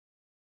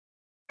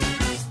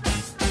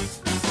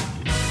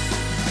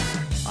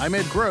I'm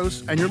Ed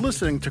Gross, and you're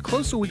listening to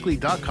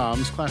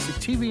CloserWeekly.com's classic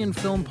TV and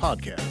film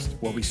podcast,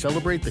 where we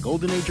celebrate the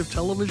golden age of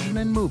television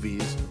and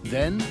movies,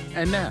 then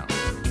and now.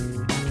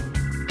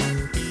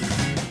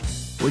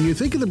 When you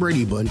think of the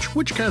Brady Bunch,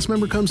 which cast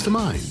member comes to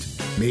mind?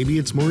 Maybe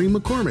it's Maureen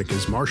McCormick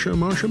as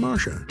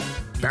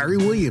Marsha. Barry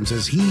Williams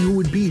as he who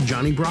would be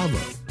Johnny Bravo.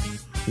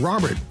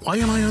 Robert, why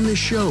am I on this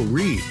show?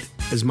 Reed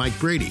as Mike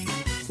Brady,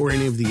 or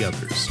any of the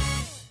others.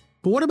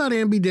 But what about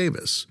Ambi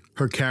Davis?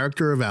 Her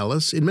character of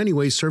Alice in many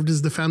ways served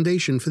as the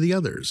foundation for the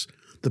others,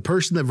 the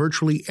person that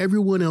virtually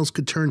everyone else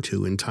could turn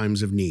to in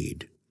times of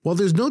need. While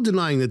there's no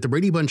denying that the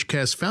Brady Bunch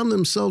cast found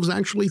themselves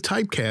actually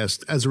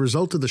typecast as a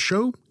result of the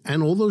show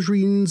and all those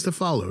reunions that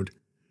followed,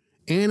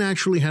 Anne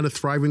actually had a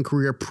thriving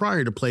career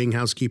prior to playing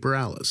housekeeper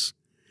Alice.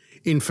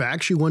 In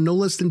fact, she won no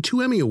less than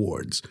 2 Emmy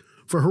Awards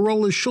for her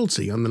role as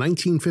Schultze on the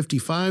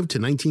 1955 to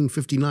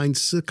 1959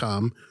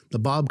 sitcom The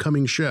Bob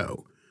Cummings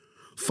Show.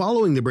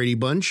 Following the Brady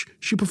Bunch,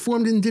 she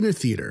performed in dinner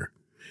theater,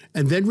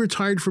 and then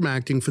retired from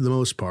acting for the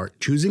most part,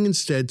 choosing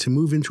instead to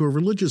move into a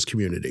religious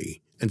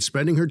community and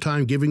spending her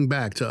time giving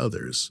back to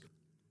others.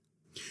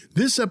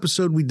 This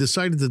episode, we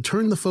decided to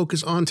turn the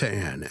focus onto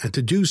Anne, and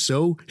to do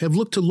so, have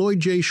looked to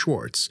Lloyd J.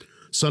 Schwartz,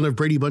 son of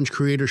Brady Bunch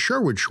creator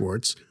Sherwood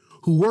Schwartz,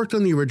 who worked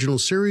on the original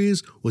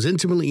series, was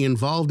intimately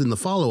involved in the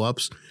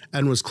follow-ups,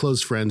 and was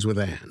close friends with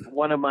Anne.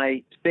 One of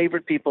my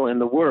favorite people in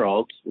the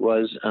world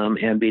was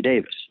Ambi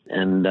Davis,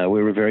 and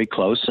we were very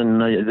close,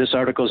 and this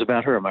article is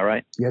about her, am I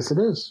right? Yes, it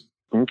is.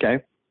 Okay.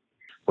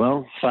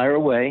 Well, fire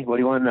away. What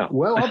do you want to know?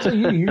 Well, I'll tell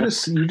you, you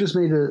just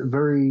made a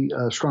very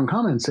strong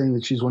comment saying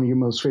that she's one of your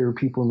most favorite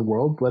people in the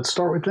world. Let's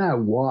start with that.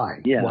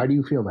 Why? Yeah. Why do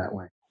you feel that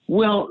way?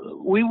 Well,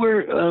 we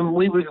were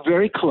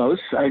very close.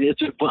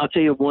 I'll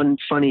tell you one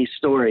funny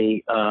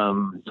story.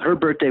 Her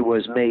birthday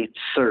was May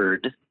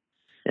 3rd,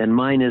 and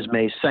mine is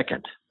May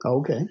 2nd.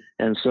 Okay.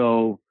 And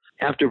so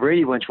after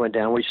Brady Bunch went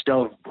down, we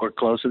still were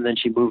close, and then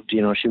she moved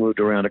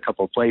around a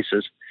couple of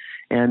places,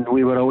 and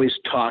we would always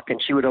talk,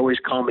 and she would always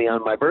call me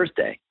on my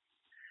birthday.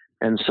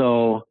 And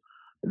so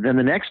then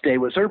the next day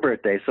was her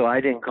birthday, so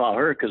I didn't call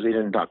her because we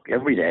didn't talk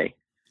every day.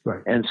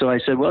 Right. And so I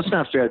said, well, it's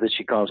not fair that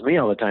she calls me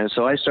all the time.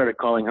 So I started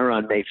calling her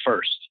on May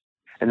 1st.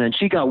 And then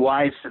she got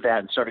wise to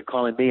that and started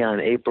calling me on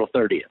April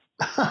 30th.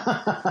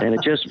 And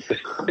it just...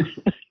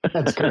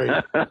 That's great.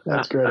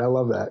 That's great. I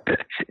love that.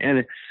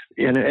 And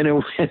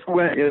it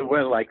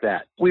went like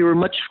that. We were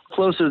much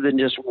closer than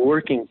just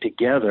working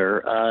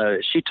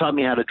together. She taught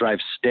me how to drive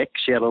stick.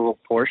 She had a little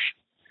Porsche.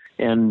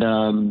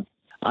 And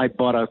I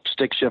bought a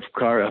stick shift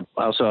car,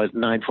 also a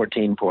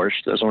 914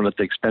 Porsche. That's one of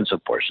the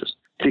expensive Porsches.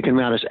 You can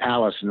mount as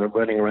Alice and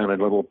running around in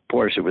a little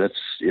Porsche.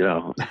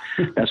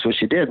 That's what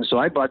she did. And so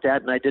I bought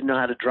that, and I didn't know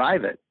how to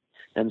drive it.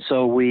 And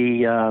so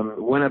we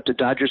went up to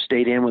Dodger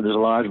Stadium, where there's a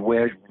large,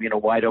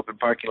 wide open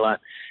parking lot,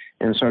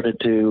 and started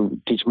to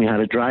teach me how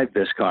to drive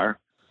this car.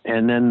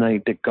 And then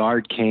the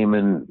guard came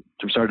and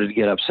started to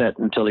get upset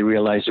until he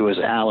realized it was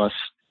Alice,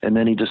 and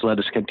then he just let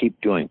us keep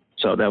going.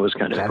 So that was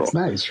kind of cool. That's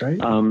nice, right?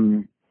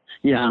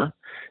 Yeah.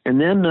 And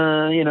then,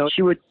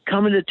 she would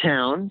come into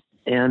town,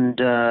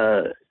 and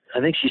I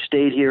think she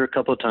stayed here a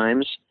couple of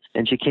times,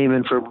 and she came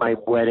in for my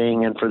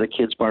wedding and for the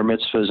kids' bar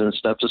mitzvahs and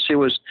stuff. So she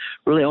was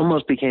really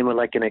almost became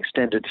like an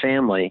extended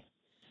family.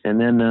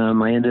 And then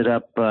I ended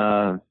up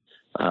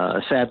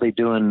sadly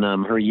doing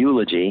her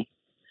eulogy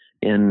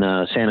in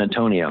San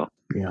Antonio.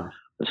 Yeah.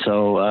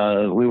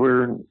 So we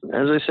were,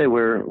 as I say,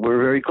 we're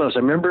very close. I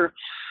remember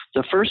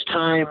the first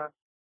time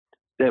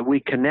that we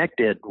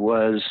connected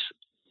was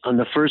on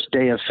the first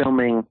day of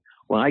filming.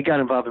 Well, I got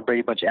involved in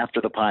Brady Bunch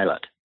after the pilot.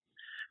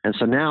 And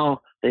so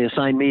now they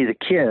assigned me the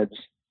kids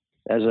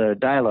as a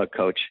dialogue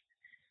coach.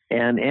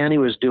 And Annie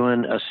was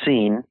doing a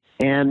scene,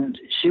 and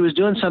she was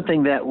doing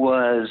something that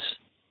was,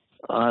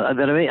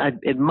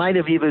 it might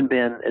have even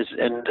been,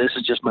 and this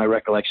is just my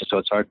recollection, so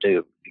it's hard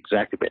to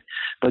exactly,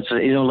 but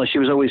she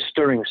was always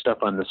stirring stuff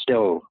on the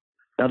stove.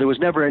 Now, there was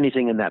never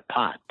anything in that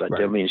pot, but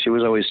right. I mean, she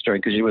was always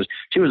stirring because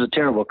she was a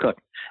terrible cook.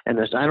 And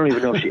I don't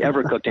even know if she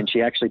ever cooked, and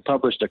she actually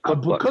published a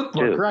cookbook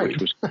too. Right.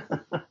 Which was,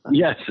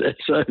 yes.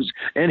 So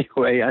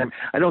anyway,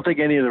 I don't think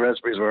any of the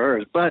recipes were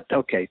hers, but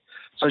okay.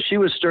 So she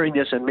was stirring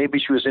this, and maybe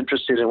she was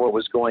interested in what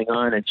was going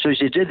on. And so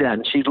she did that,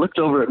 and she looked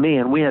over at me,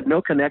 and we had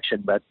no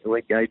connection, but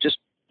I just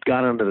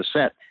got onto the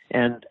set,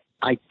 and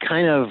I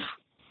kind of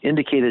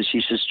indicated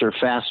she should stir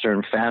faster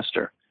and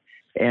faster.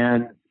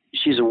 And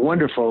she's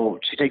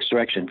she takes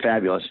direction,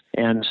 fabulous.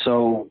 And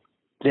so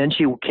then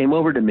she came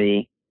over to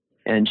me,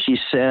 and she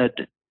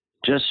said,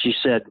 don't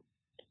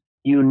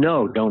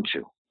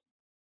you?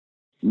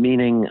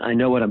 Meaning, I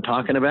know what I'm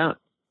talking about.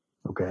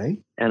 Okay.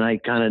 And I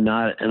kind of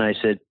nodded, and I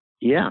said,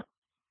 yeah.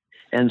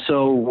 And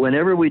so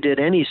whenever we did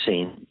any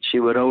scene, she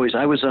would always,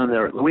 I was on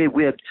there,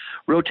 we had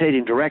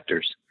rotating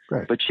directors,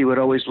 right. But she would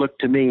always look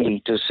to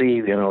me to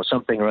see,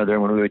 something or other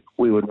when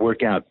we would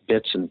work out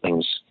bits and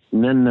things.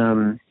 And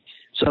then,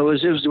 so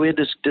we had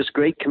this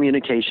great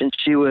communication.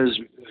 She was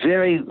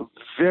very,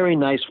 very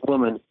nice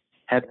woman,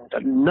 had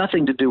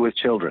nothing to do with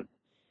children.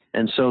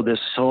 And so this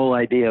whole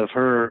idea of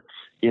her,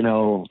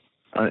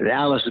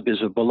 Alice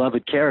is a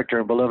beloved character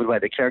and beloved by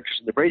the characters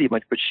in the Brady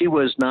Bunch, but she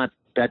was not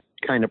that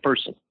kind of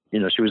person.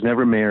 She was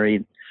never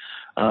married.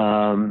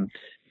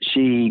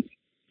 She,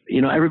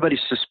 everybody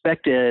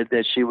suspected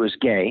that she was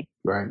gay.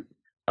 Right.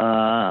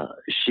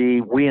 She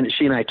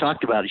and I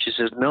talked about it. She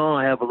says, "No,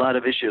 I have a lot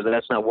of issues.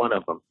 That's not one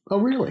of them." Oh,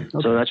 really? Okay.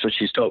 So that's what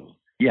she's told me.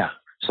 Yeah.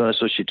 So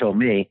that's what she told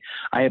me.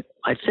 I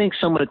think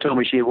someone had told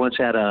me she had once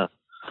had a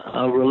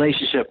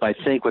relationship, I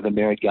think, with a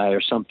married guy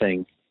or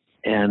something,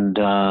 and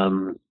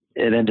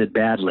it ended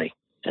badly.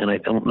 And I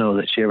don't know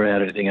that she ever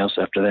had anything else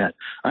after that.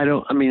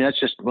 That's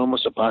just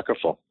almost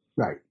apocryphal.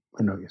 Right.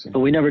 I know what you're saying.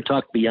 But we never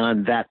talked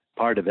beyond that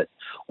part of it.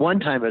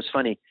 One time it was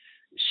funny.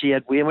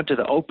 We went to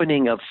the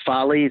opening of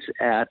Follies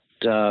at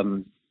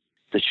the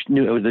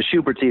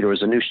Schubert Theater.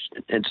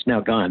 It's now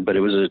gone, but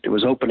it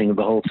was opening of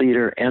the whole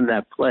theater and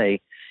that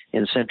play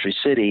in Century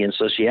City, and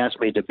so she asked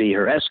me to be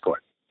her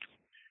escort.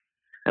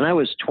 And I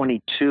was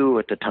 22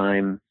 at the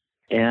time,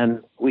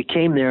 and we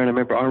came there, and I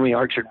remember Army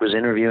Archard was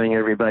interviewing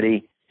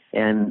everybody,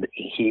 and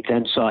he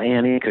then saw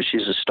Annie because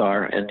she's a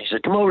star, and he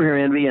said, "Come over here,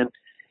 Annie, and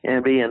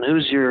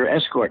who's your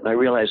escort?" And I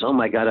realized, oh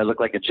my God, I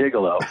look like a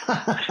gigolo.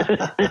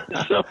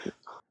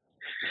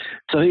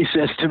 So he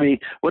says to me,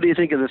 "What do you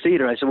think of the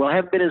theater?" I said, "Well, I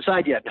haven't been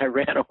inside yet." And I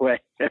ran away.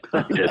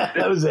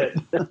 That was it.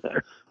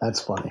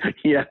 That's funny.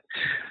 Yeah.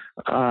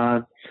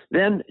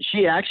 Then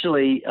she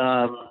actually did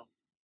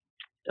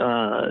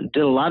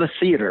a lot of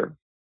theater.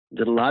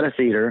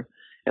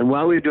 And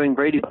while we were doing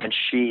Brady Bunch,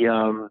 she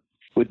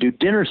would do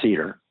dinner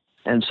theater.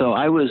 And so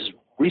I was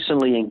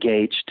recently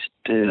engaged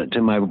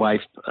to my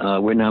wife.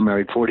 We're now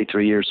married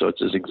 43 years, so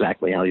it's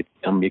exactly how you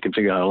can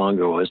figure out how long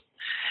ago it was.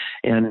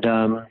 And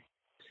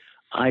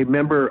I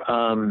remember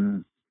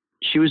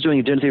she was doing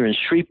a dinner theater in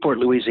Shreveport,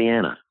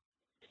 Louisiana.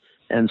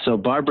 And so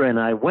Barbara and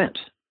I went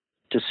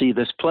to see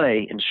this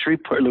play in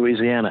Shreveport,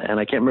 Louisiana, and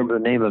I can't remember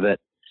the name of it.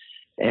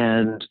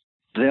 And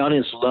the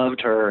audience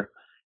loved her,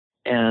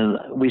 and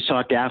we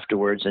talked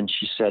afterwards, and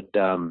she said,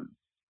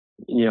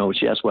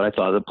 she asked what I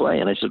thought of the play,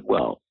 and I said,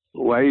 "Well,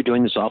 why are you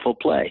doing this awful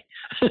play?"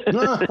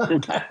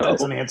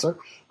 That's an answer.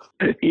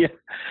 Yeah.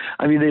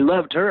 They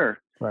loved her.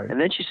 Right. And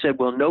then she said,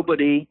 "Well,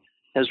 nobody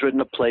has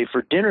written a play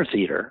for dinner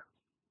theater.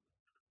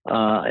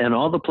 And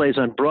all the plays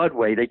on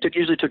Broadway, they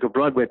usually took a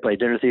Broadway play,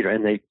 dinner theater,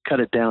 and they cut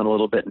it down a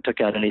little bit and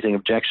took out anything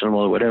objectionable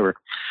or whatever.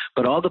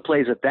 But all the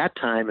plays at that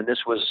time, and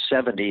this was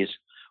 70s,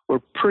 were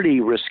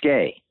pretty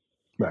risque,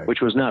 right,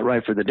 which was not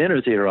right for the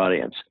dinner theater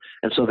audience.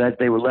 And so that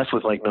they were left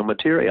with no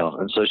material.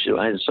 And so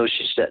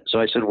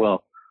I said,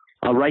 "Well,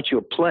 I'll write you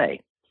a play."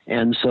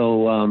 And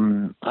so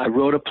I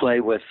wrote a play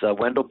with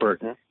Wendell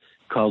Burton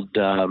called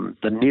The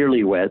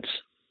Nearlyweds.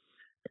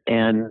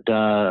 And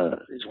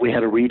we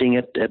had a reading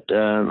at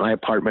my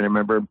apartment. I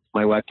remember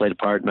my wife played a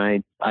part,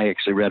 and I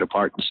actually read a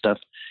part and stuff.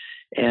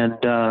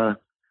 And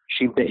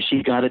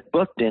she got it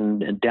booked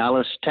in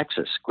Dallas,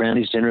 Texas,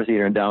 Granny's Dinner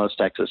Theater in Dallas,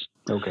 Texas.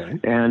 Okay.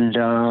 And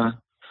I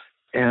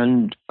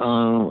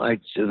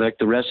like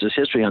the rest is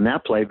history on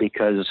that play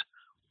because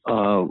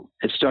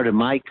it started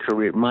my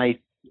career, my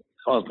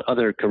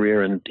other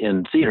career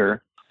in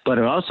theater. But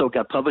it also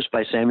got published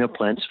by Samuel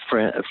Plent's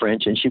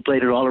French, and she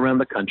played it all around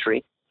the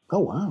country. Oh,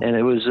 wow. And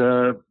it was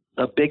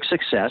a big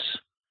success,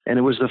 and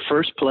it was the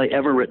first play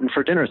ever written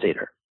for dinner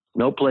theater.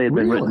 No play had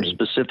been written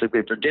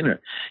specifically for dinner.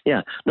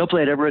 Yeah, no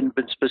play had ever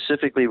been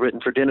specifically written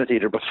for dinner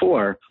theater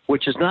before,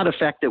 which is not a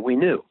fact that we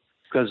knew.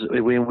 Because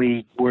when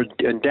we were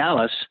in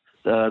Dallas,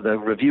 the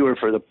reviewer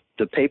for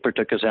the paper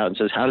took us out and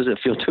says, "How does it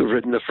feel to have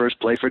written the first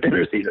play for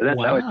dinner theater?"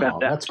 That's how I found out.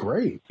 That's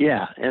great.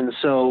 Yeah, and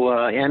so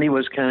Annie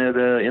was kind of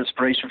the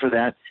inspiration for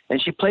that.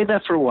 And she played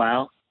that for a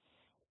while.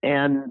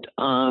 And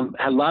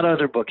had a lot of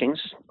other bookings,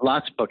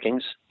 lots of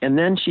bookings. And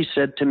then she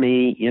said to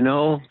me,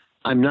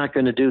 "I'm not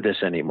going to do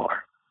this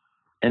anymore."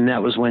 And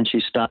that was when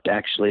she stopped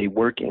actually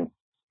working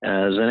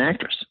as an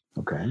actress.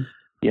 Okay.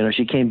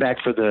 She came back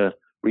for the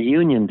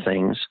reunion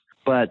things,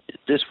 but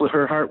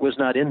her heart was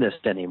not in this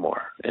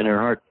anymore. And her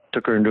heart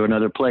took her into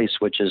another place,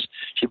 which is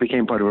she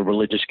became part of a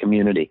religious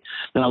community.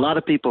 Now, a lot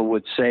of people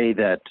would say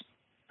that,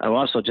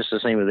 also just the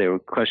same way they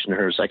would question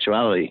her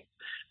sexuality.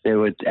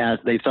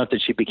 They thought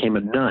that she became a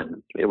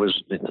nun. It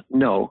was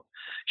no.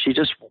 She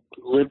just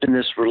lived in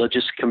this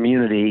religious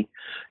community,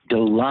 did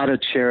a lot of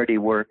charity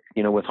work,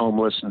 with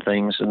homeless and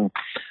things, and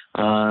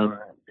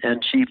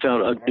she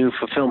felt a new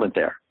fulfillment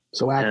there.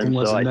 So acting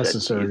wasn't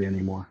necessary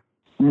anymore.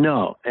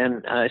 No,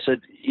 and I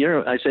said,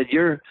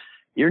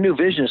 your new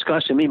vision is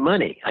costing me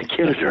money. I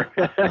kidded her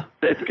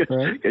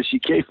because she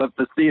gave up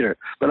the theater.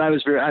 But I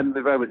was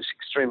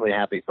extremely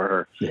happy for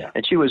her. Yeah.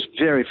 And she was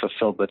very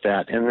fulfilled with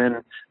that. And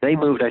then they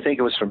moved, I think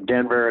it was from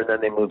Denver, and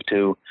then they moved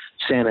to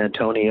San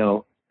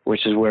Antonio,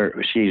 which is where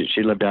she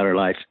lived out her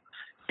life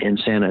in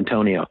San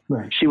Antonio.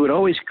 Right. She would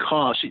always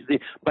call.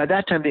 By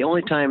that time, the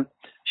only time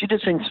she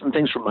did some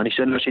things for money.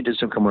 She did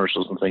some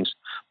commercials and things,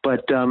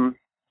 but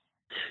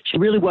she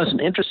really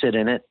wasn't interested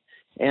in it.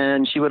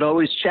 And she would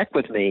always check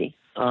with me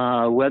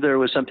whether it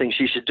was something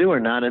she should do or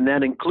not, and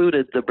that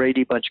included the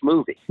Brady Bunch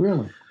movie.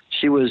 Really?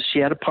 She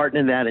had a part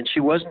in that, and she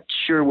wasn't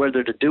sure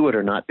whether to do it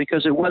or not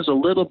because it was a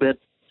little bit,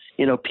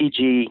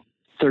 PG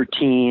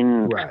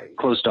 13, right.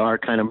 close to R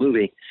kind of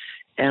movie.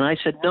 And I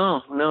said,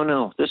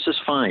 no, this is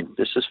fine.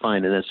 This is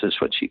fine. And this is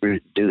what she agreed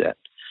to do that.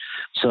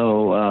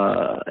 So,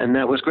 and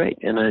that was great.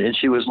 And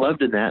she was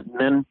loved in that. And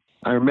then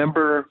I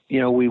remember,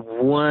 we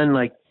won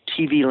like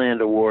TV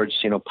Land Awards,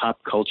 pop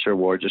culture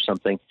awards or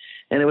something.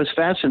 And it was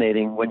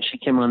fascinating when she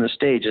came on the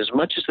stage. As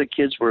much as the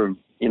kids were,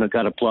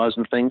 got applause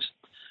and things,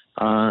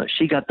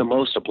 she got the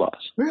most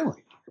applause. Really?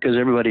 Because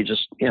everybody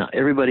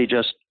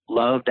just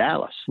loved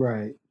Alice.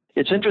 Right.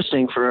 It's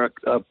interesting for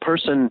a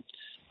person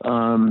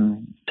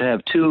to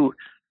have two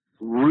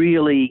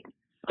really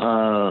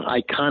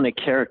iconic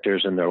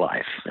characters in their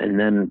life. And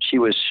then she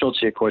was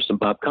Schultz, of course, in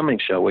Bob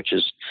Cummings' show, which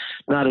is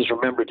not as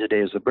remembered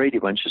today as the Brady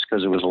Bunch, just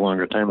because it was a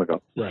longer time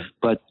ago. Right.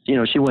 But,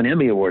 she won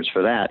Emmy Awards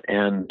for that,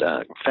 and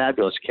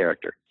fabulous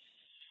character.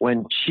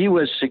 When she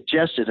was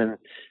suggested, and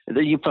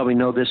you probably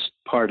know this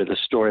part of the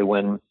story,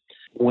 when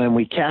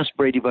we cast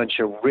Brady Bunch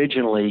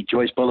originally,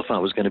 Joyce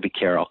Bulifant was going to be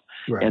Carol.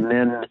 Right. And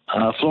then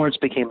Florence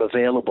became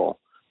available.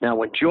 Now,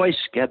 when Joyce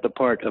had the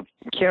part of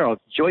Carol,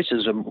 Joyce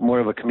is more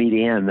of a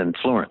comedian than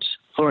Florence.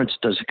 Florence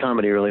does a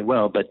comedy really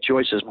well, but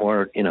Joyce is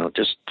more,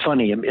 just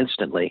funny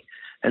instantly.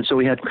 And so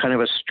we had kind of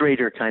a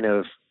straighter kind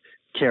of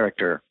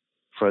character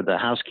for the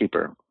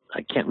housekeeper.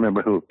 I can't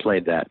remember who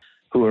played that,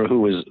 they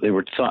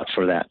were thought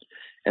for that.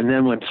 And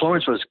then when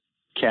Florence was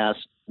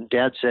cast,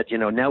 Dad said,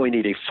 now we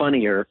need a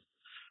funnier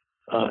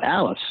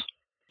Alice.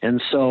 And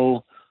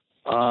so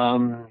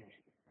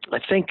I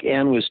think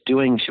Anne was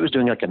doing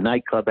like a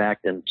nightclub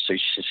act in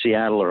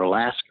Seattle or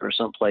Alaska or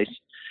someplace.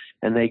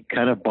 And they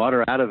kind of bought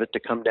her out of it to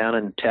come down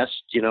and test,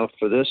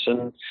 for this.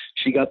 And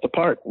she got the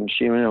part. And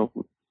she, it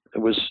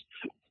was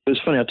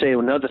funny. I'll tell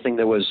you another thing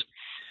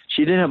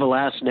she didn't have a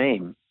last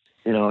name.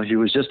 She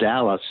was just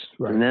Alice.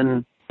 Right. And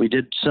then we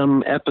did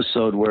some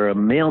episode where a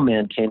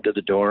mailman came to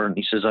the door and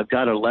he says, I've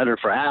got a letter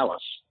for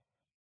Alice.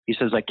 He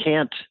says, I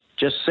can't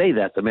just say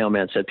that. The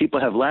mailman said, people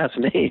have last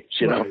names,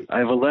 Right. I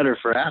have a letter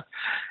for Alice.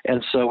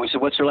 And so we said,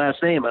 what's her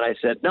last name? And I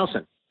said,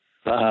 Nelson.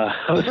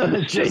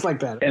 Just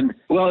like that. And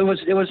well, it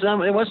wasn't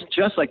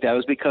just like that. It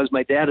was because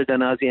my dad had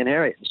done Ozzie and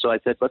Harriet. So I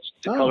said, let's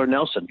call her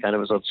Nelson. Kind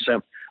of as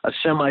a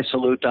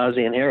semi-salute to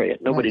Ozzie and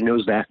Harriet. Nobody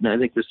knows that. And I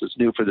think this is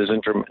new for this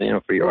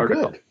for your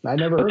article. Good. I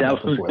never heard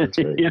that before. That's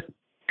great. Yeah.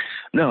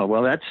 No,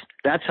 well,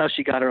 that's how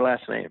she got her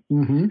last name.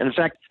 Mm-hmm. And in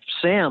fact,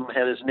 Sam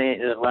had his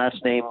last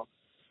name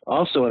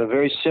also at a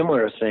very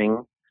similar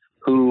thing.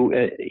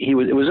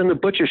 It was in the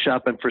butcher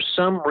shop, and for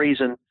some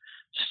reason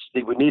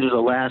they needed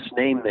a last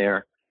name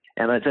there.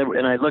 And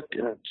I looked,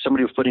 and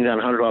somebody was putting down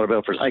a $100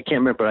 bill for. I can't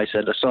remember. I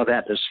said I saw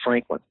that as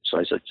Franklin, so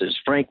I said it's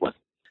Franklin,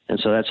 and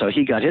so that's how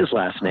he got his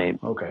last name.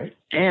 Okay.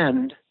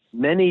 And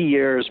many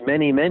years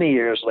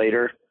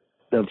later,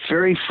 the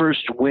very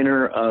first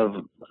winner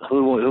of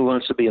Who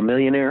Wants to Be a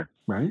Millionaire,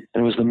 right? And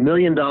it was the $1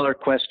 million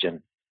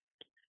question,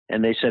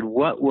 and they said,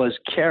 what was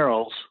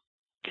Carol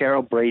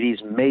Brady's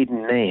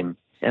maiden name?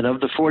 And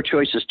of the four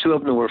choices, two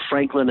of them were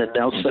Franklin and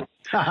Nelson.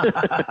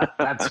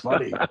 That's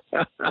funny.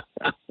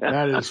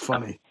 That is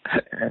funny.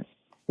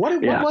 What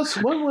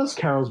was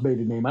Carol's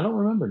maiden name? I don't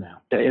remember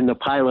now. In the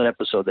pilot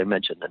episode, they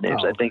mentioned the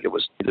names. Oh. I think it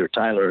was either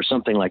Tyler or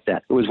something like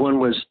that. It was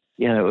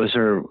it was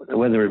her,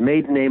 whether her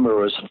maiden name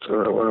or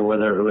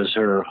whether it was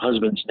her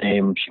husband's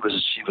name. She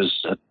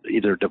was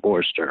either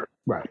divorced or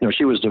right. No,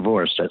 she was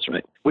divorced. That's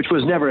right. Which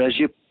was never, as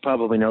you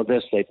probably know,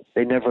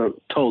 they never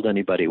told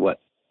anybody what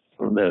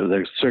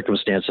the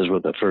circumstances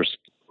with the first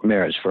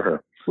marriage for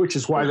her. Which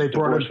is why they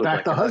brought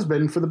back the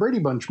husband for the Brady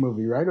Bunch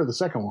movie, right? Or the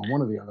second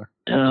one or the other.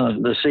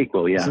 The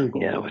sequel, yeah.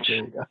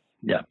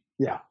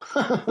 Yeah.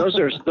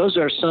 Those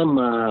are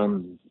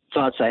some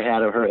thoughts I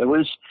had of her. It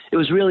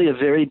was really a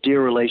very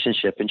dear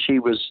relationship, and she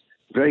was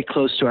very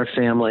close to our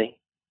family.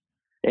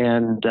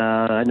 And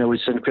I know we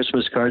sent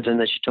Christmas cards, and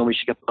then she told me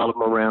she kept all of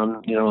them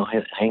around,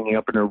 hanging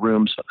up in her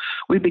room. So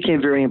we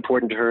became very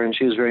important to her, and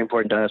she was very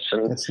important to us.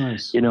 And that's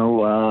nice.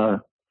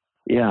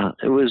 Yeah,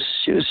 it was.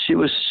 She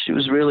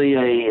was really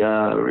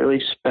a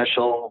really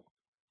special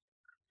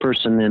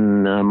person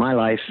in my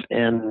life,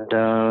 and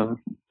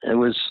it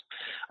was.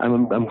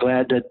 I'm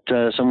glad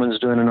that someone's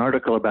doing an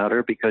article about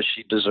her because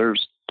she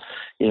deserves,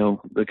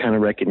 the kind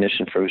of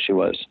recognition for who she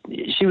was.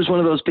 She was one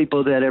of those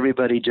people that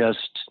everybody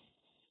just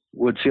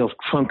would feel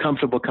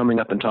comfortable coming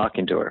up and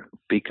talking to her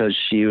because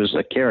she was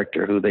a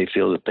character who they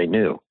feel that they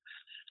knew.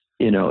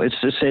 It's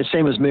the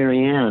same as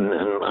Marianne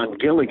on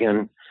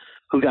Gilligan,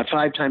 who got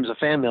 5 times the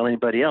fan mail than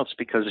anybody else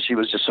because she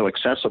was just so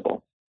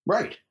accessible.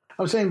 Right.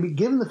 I was saying,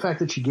 given the fact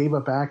that she gave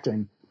up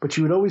acting, but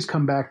she would always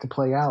come back to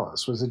play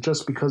Alice, was it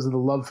just because of the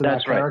love for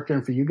that character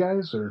and for you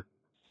guys? Or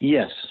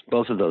yes,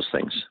 both of those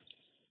things.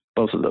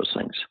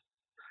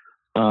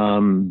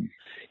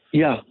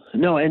 Yeah,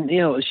 no, and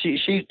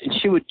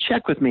she would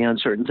check with me on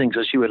certain things,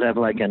 so she would have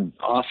like an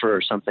offer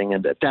or something,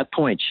 and at that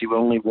point, she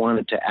only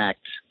wanted to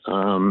act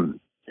and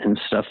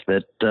stuff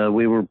that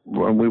we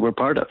were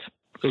part of.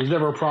 There was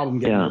never a problem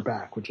getting her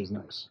back, which is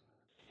nice.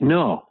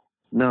 No.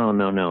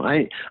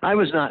 I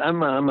was not.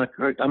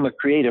 I'm a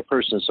creative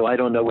person, so I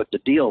don't know what the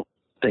deal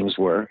things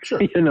were. Sure.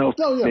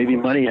 Maybe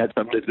money had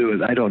something to do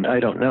with it. I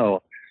don't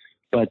know.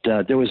 But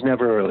there was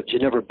never, she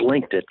never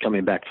blinked at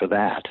coming back for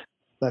that.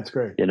 That's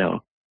great. You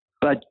know,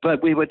 but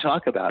we would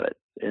talk about it,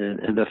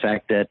 and the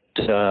fact that,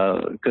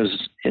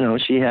 because, you know,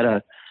 she had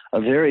a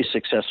very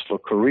successful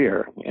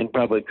career and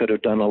probably could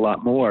have done a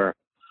lot more,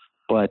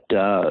 but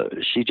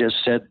she just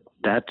said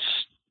that's,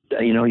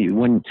 you know,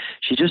 when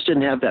she just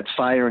didn't have that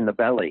fire in the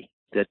belly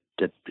that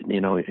you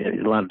know,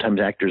 a lot of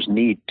times actors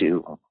need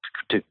to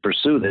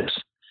pursue this,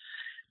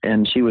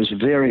 and she was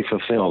very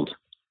fulfilled.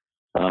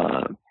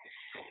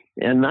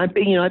 And I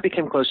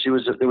became close. There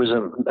was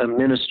a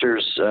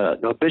minister's,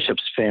 no,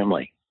 bishop's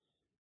family,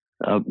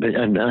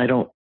 and I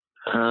don't.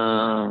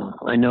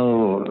 I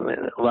know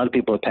a lot of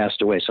people have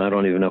passed away, so I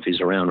don't even know if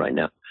he's around right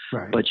now.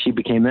 Right. But she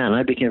became that, and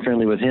I became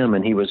friendly with him.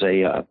 And he was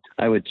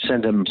I would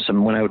send him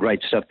some, when I would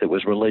write stuff that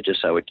was religious,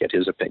 I would get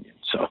his opinion.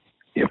 So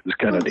it was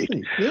kind of neat.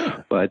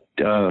 Yeah. But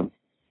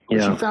she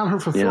found her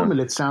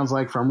fulfillment. It sounds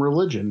like from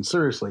religion.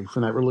 Seriously,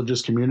 from that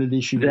religious community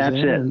she was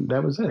in. And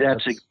that was it.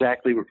 That's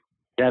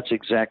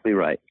exactly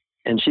right.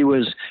 And she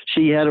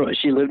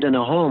lived in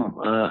a home,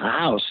 a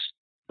house,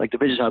 like the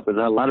Vision House, with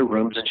a lot of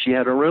rooms, and she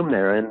had a room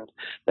there, and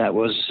that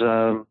was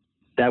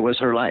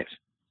her life.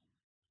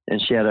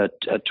 And she had a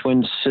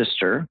twin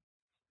sister,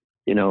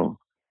 you know,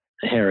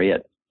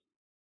 Harriet,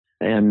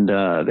 and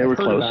they were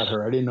close. About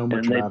her. I didn't know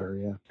much about her.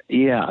 Yeah.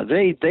 Yeah,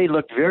 they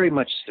looked very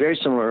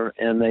similar,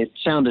 and they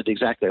sounded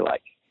exactly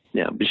alike.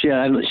 Yeah, but she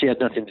had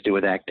nothing to do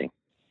with acting.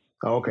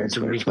 Oh, okay,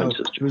 so there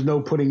was no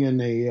putting in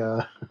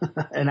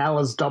an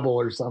Alice double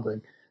or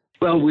something.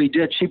 Well, we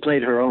did. She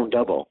played her own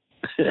double,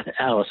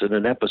 Alice, in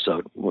an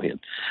episode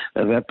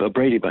of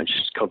Brady Bunch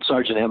called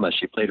Sergeant Emma.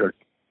 She played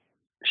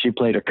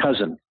her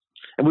cousin,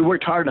 and we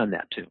worked hard on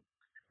that too.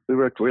 We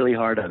worked really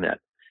hard on that.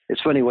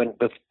 It's funny, when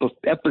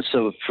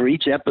for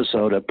each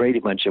episode of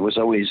Brady Bunch, it was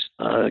always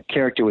a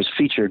character was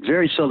featured.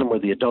 Very seldom were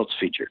the adults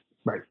featured.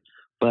 Right.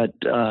 But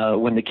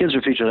when the kids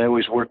were featured, I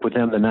always worked with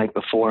them the night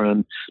before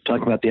and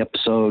talking about the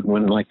episode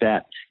and like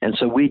that. And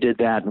so we did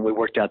that, and we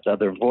worked out the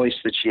other voice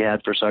that she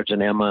had for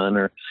Sergeant Emma and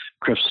her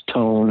Criff's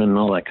tone and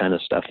all that kind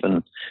of stuff.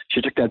 And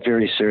she took that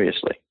very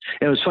seriously.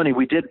 And it was funny.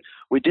 We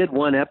did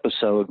one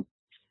episode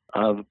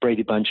of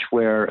Brady Bunch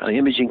where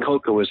Imogene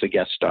Coca was the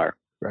guest star.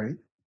 Right.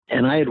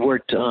 And I had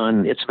worked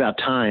on It's About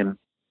Time,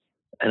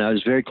 and I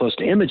was very close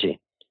to Imogene.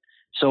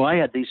 So I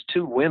had these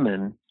two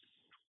women,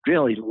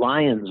 really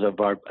lions of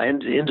our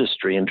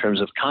industry in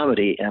terms of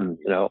comedy and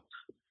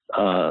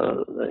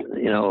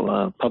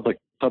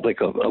public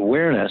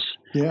awareness.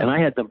 Yeah. And I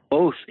had them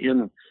both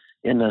in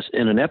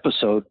an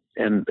episode,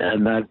 and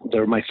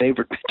they're my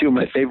favorite, two of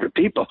my favorite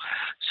people.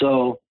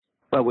 So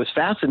what was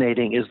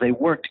fascinating is they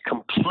worked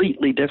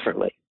completely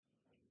differently.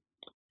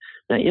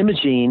 Now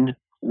Imogene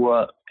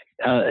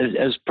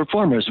as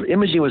performers,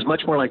 Imogene was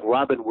much more like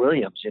Robin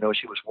Williams. You know,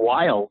 she was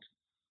wild,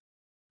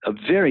 a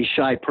very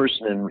shy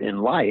person in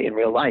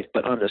real life,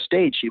 but on the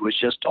stage she was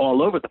just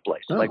all over the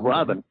place, like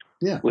Robin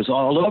was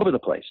all over the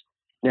place.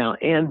 Now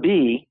Ann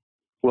B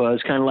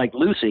was kind of like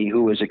Lucy,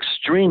 who was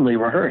extremely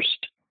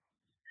rehearsed,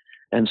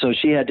 and so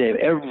she had to have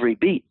every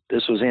beat.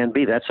 This was Ann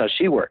B. That's how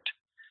she worked.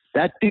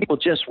 That people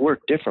just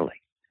worked differently,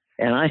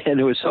 and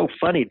it was so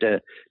funny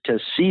to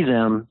see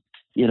them.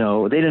 You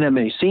know, they didn't have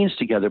many scenes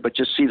together, but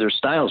just see their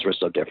styles were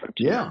so different.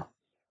 Yeah,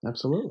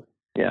 absolutely.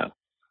 Yeah.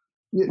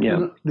 You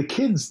know, the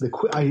kids,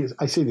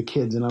 I say the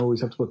kids, and I always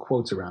have to put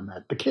quotes around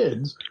that. The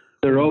kids.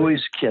 They're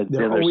always kids.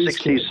 They're always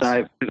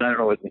 65. I don't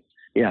know what.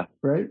 Yeah.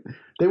 Right.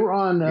 They were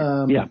on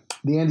the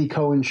Andy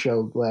Cohen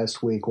show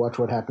last week. Watch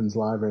What Happens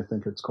Live, I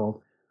think it's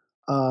called.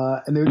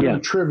 And they were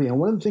doing trivia.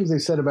 And one of the things they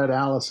said about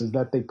Alice is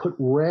that they put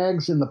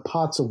rags in the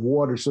pots of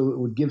water so it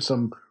would give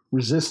some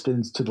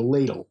resistance to the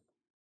ladle.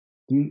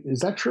 Is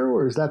that true,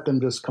 or is that them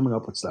just coming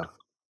up with stuff?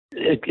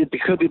 It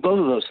could be both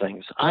of those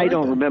things. I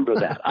don't remember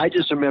that. I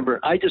just remember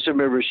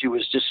she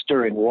was just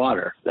stirring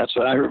water. That's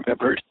what I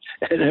remembered.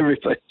 And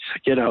everybody,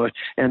 you know,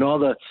 and all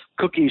the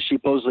cookies she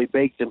supposedly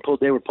baked and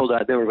they were pulled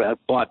out. They were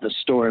bought in the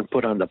store and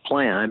put on the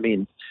plant. I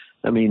mean,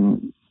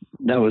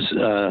 that was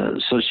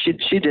so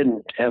she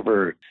didn't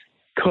ever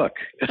cook.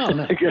 Oh,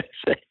 no.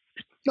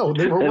 No,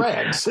 they were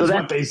rags. So that's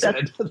what they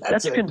said.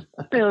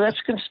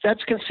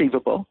 That's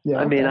conceivable. Yeah,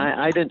 I mean,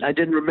 I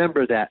didn't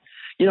remember that.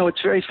 You know,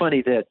 it's very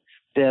funny that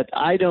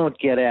I don't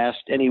get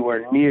asked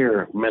anywhere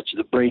near much of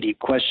the Brady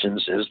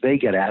questions as they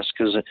get asked,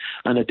 because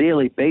on a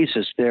daily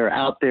basis they're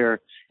out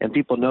there and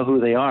people know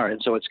who they are,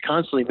 and so it's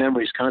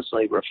memories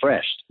constantly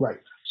refreshed. Right.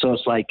 So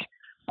it's like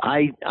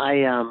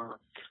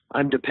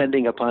I'm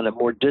depending upon a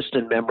more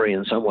distant memory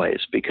in some ways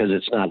because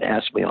it's not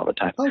asked me all the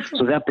time. Oh, sure.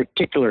 So that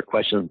particular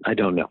question, I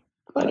don't know.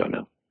 I don't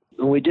know.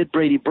 When we did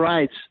Brady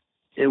Brides,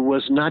 it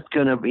was not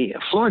going to be,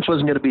 Florence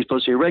wasn't going to be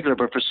supposed to be a regular,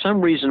 but for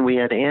some reason we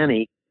had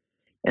Annie,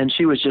 and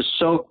she was just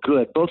so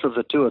good. Both of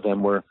the two of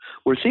them were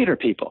theater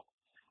people.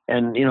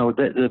 And, you know,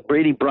 the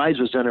Brady Brides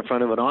was done in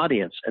front of an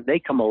audience, and they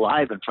come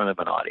alive in front of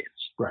an audience,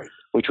 right?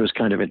 Which was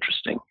kind of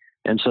interesting.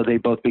 And so they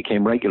both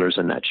became regulars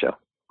in that show.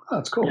 Oh,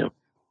 that's cool.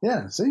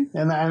 Yeah, see?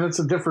 And it's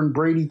a different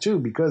Brady, too,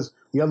 because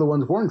the other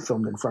ones weren't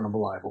filmed in front of a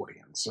live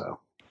audience. So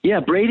yeah,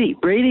 Brady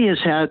has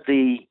had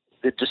the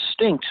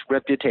distinct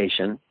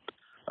reputation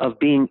of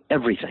being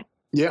everything.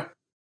 Yeah.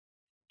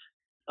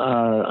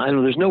 I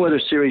know there's no other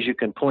series you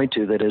can point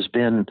to that has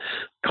been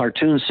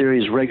cartoon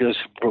series, regular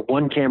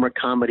one camera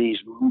comedies,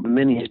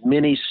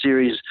 mini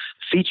series,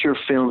 feature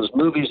films,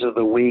 movies of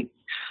the week,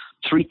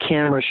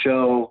 3-camera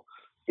show,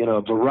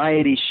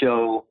 variety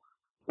show,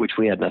 which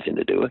we had nothing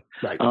to do with.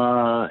 Right.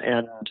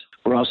 And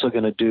we're also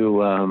going to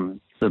do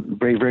the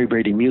Very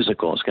Brady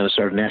musical. It's going to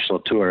start a national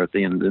tour at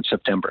the end of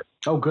September.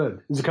 Oh,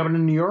 good. Is it coming to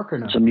New York or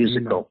no? It's a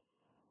musical.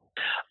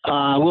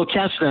 We'll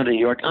cast it out in New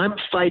York. I'm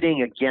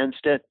fighting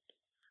against it.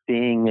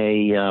 Being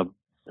I've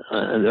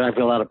got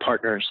a lot of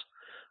partners.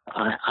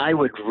 I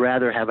would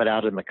rather have it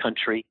out in the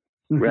country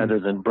rather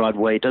than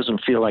Broadway. It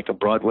doesn't feel like a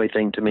Broadway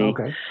thing to me.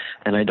 Okay.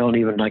 And I don't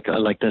even like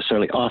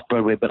necessarily off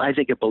Broadway, but I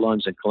think it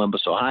belongs in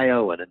Columbus,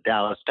 Ohio, and in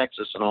Dallas,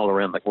 Texas, and all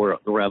around the world,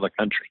 around the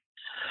country.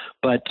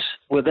 But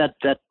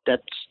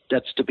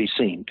that's to be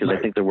seen, because I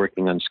think they're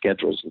working on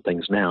schedules and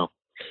things now.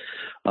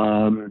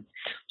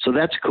 So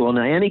that's cool.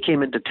 Now Annie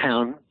came into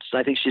town. So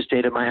I think she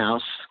stayed at my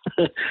house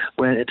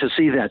to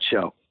see that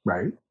show.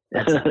 Right.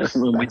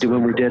 When we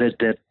did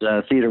it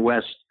at Theater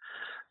West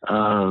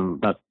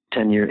about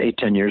 10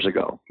 years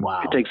ago.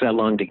 Wow. It takes that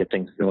long to get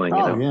things going.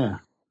 Yeah.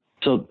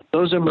 So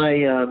those are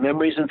my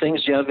memories and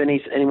things. Do you have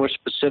any more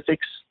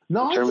specifics?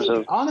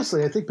 No,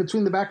 honestly, I think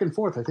between the back and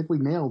forth, I think we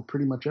nailed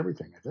pretty much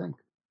everything, I think.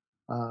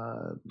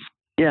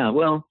 Yeah,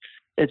 well,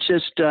 it's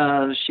just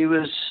she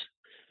was.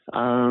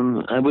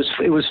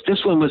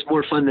 This one was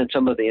more fun than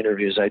some of the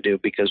interviews I do,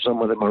 because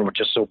some of them are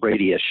just so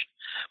Brady-ish,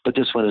 but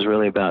this one is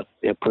really about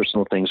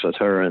personal things with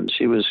her, and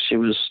she was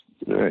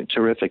very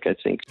terrific, I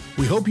think.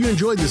 We hope you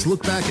enjoyed this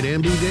look back at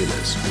Ambi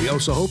Davis. We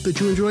also hope that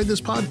you enjoyed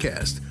this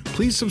podcast.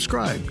 Please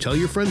subscribe, tell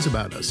your friends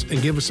about us,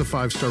 and give us a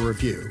 5-star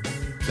review.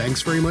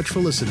 Thanks very much for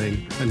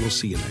listening, and we'll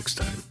see you next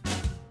time.